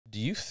Do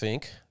you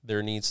think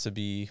there needs to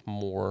be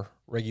more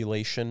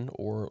regulation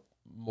or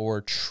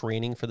more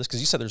training for this? Because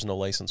you said there's no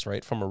license,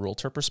 right? From a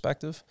realtor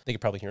perspective, they could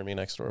probably hear me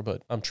next door,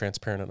 but I'm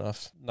transparent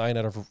enough. 9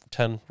 out of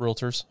 10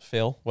 realtors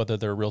fail, whether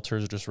they're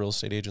realtors or just real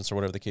estate agents or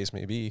whatever the case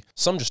may be.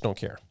 Some just don't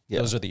care. Yeah.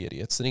 Those are the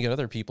idiots. Then you get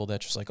other people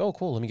that just like, oh,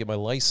 cool, let me get my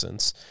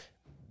license.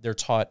 They're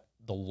taught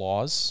the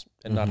laws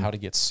and not how to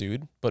get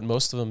sued, but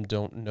most of them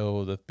don't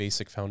know the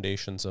basic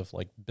foundations of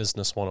like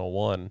business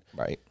 101.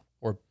 Right.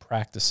 Or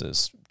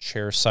practices,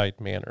 chair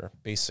side manner,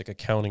 basic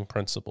accounting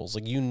principles.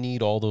 Like you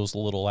need all those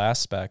little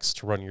aspects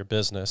to run your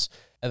business.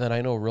 And then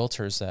I know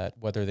realtors that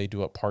whether they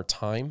do it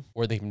part-time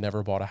or they've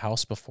never bought a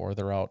house before,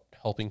 they're out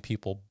helping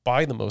people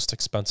buy the most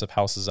expensive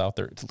houses out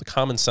there. The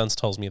common sense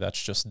tells me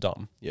that's just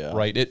dumb. Yeah.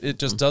 Right? It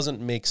just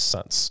doesn't make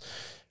sense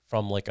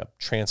from like a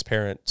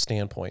transparent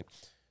standpoint.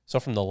 So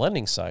from the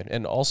lending side,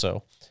 and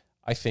also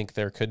I think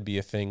there could be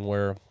a thing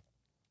where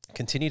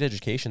continued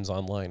education's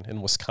online.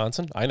 In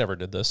Wisconsin, I never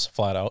did this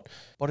flat out,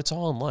 but it's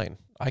all online.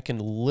 I can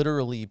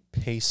literally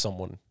pay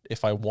someone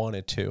if I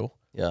wanted to.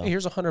 Yeah. Hey,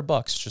 here's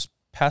 $100. Just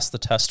pass the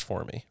test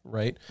for me,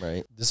 right?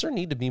 Right. Does there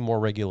need to be more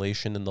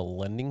regulation in the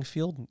lending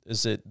field?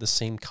 Is it the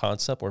same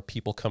concept where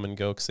people come and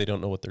go because they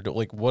don't know what they're doing?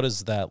 Like, what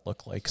does that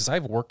look like? Because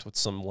I've worked with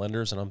some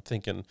lenders, and I'm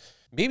thinking,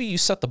 maybe you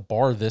set the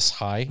bar this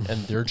high,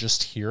 and they're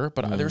just here,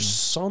 but there's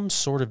some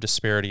sort of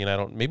disparity,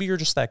 and maybe you're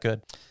just that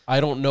good. I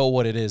don't know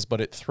what it is, but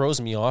it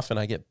throws me off, and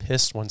I get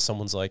pissed when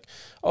someone's like,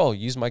 oh,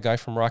 use my guy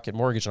from Rocket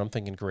Mortgage, and I'm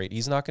thinking, great,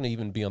 he's not going to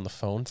even be on the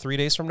phone 3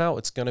 days from now.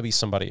 It's going to be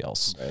somebody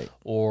else, right?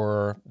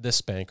 Or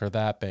this bank or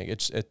that bank.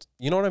 It's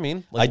you know what I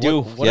mean? Like, I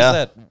do. What is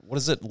that? What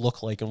does it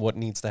look like, and what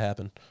needs to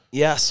happen?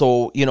 Yeah.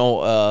 So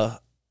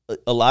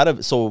a lot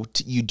of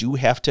you do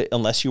have to,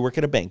 unless you work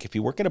at a bank. If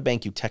you work at a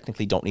bank, you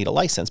technically don't need a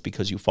license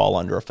because you fall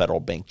under a federal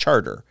bank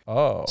charter.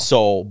 Oh.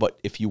 So, but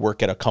if you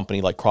work at a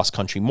company like Cross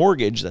Country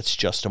Mortgage, that's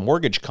just a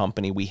mortgage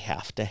company, we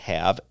have to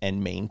have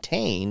and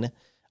maintain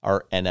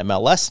our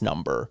NMLS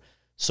number.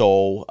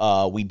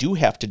 So we do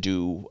have to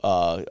do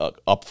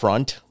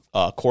upfront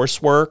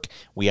coursework.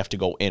 We have to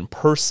go in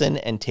person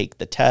and take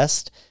the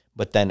test.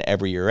 But then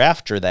every year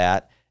after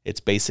that, it's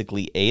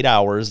basically 8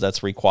 hours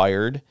that's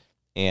required.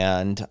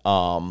 And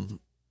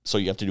so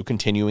you have to do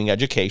continuing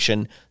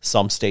education.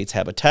 Some states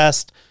have a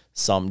test,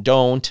 some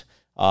don't.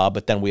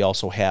 But then we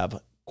also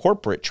have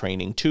corporate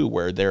training too,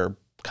 where they're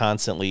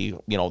constantly,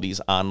 these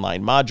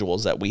online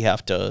modules that we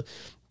have to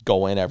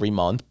go in every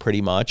month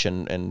pretty much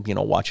and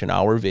watch an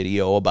hour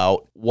video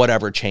about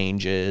whatever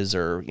changes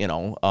or,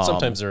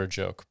 sometimes they're a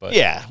joke, but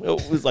yeah,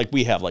 it was like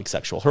we have like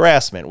sexual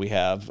harassment. We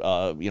have,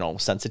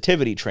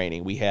 sensitivity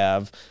training. We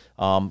have,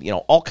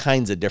 all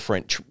kinds of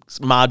different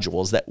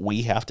modules that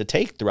we have to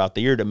take throughout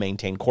the year to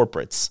maintain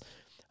corporates.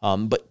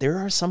 But there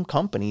are some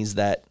companies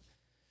that,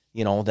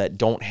 that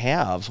don't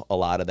have a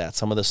lot of that.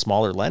 Some of the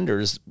smaller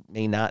lenders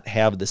may not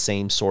have the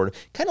same sort of,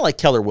 kind of like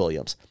Keller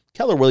Williams.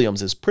 Keller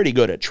Williams is pretty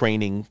good at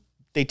training.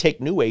 They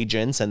take new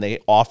agents and they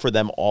offer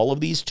them all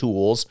of these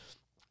tools.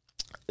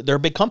 They're a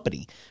big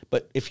company.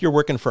 But if you're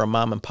working for a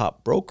mom and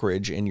pop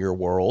brokerage in your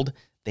world,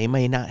 they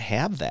may not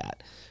have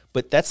that.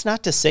 But that's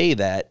not to say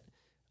that,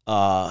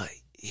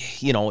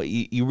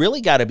 you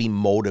really got to be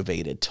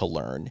motivated to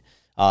learn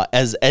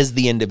as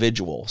the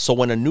individual. So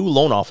when a new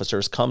loan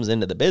officer comes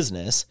into the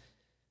business,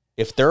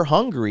 if they're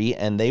hungry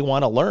and they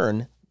want to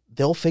learn,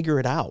 they'll figure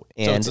it out.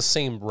 And so it's the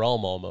same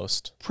realm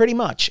almost. Pretty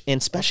much.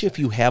 And especially if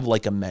you have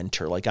like a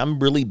mentor. Like I'm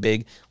really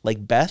big,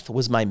 like Beth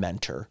was my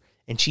mentor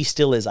and she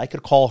still is. I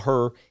could call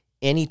her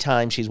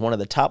anytime. She's one of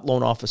the top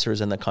loan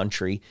officers in the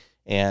country.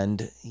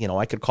 And,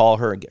 I could call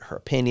her and get her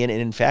opinion.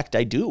 And in fact,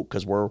 I do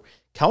because we're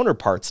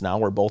counterparts now.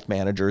 We're both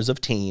managers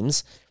of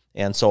teams.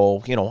 And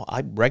so,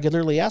 I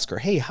regularly ask her,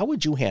 hey, how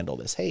would you handle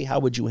this? Hey, how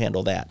would you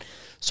handle that?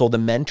 So the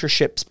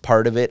mentorship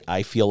part of it,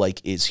 I feel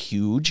like is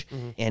huge.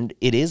 And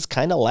it is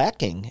kind of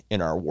lacking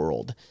in our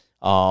world.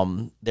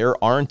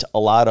 There aren't a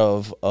lot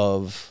of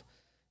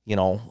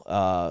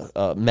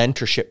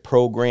mentorship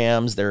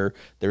programs.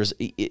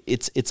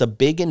 It's a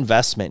big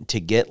investment to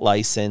get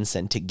licensed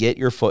and to get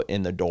your foot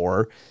in the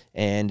door.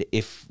 And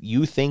if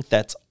you think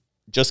that's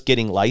just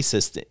getting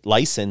licensed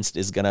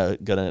is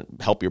gonna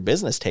help your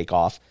business take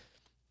off,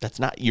 that's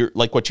not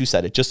like what you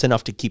said. It's just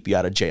enough to keep you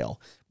out of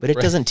jail, but it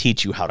doesn't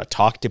teach you how to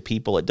talk to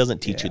people. It doesn't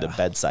teach you the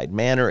bedside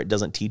manner. It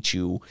doesn't teach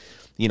you,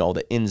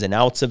 the ins and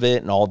outs of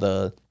it and all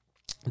the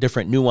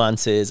different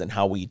nuances and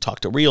how we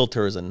talk to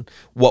realtors and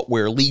what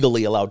we're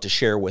legally allowed to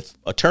share with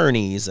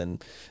attorneys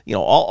and,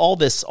 all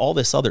this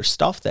other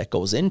stuff that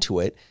goes into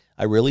it.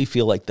 I really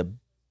feel like the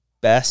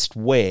best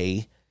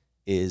way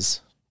is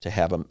to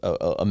have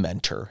a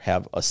mentor,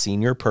 have a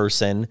senior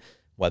person,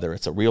 whether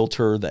it's a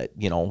realtor that,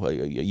 a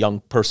young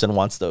person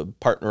wants to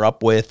partner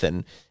up with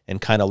and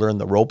kind of learn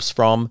the ropes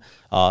from,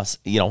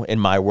 in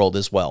my world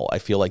as well. I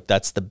feel like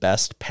that's the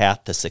best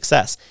path to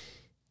success.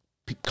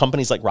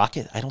 Companies like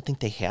Rocket, I don't think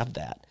they have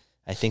that.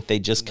 I think they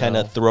just kind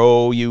of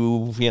throw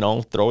you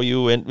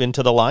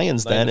into the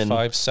lions then.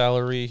 9-to-5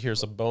 salary,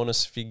 here's a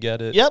bonus if you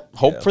get it. Yep,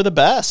 hope for the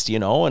best,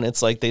 and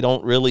it's like they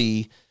don't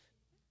really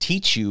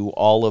teach you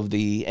all of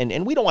the,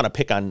 and we don't want to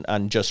pick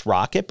on just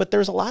Rocket, but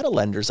there's a lot of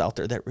lenders out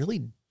there that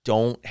really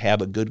don't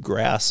have a good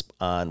grasp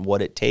on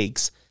what it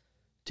takes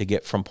to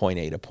get from point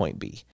A to point B.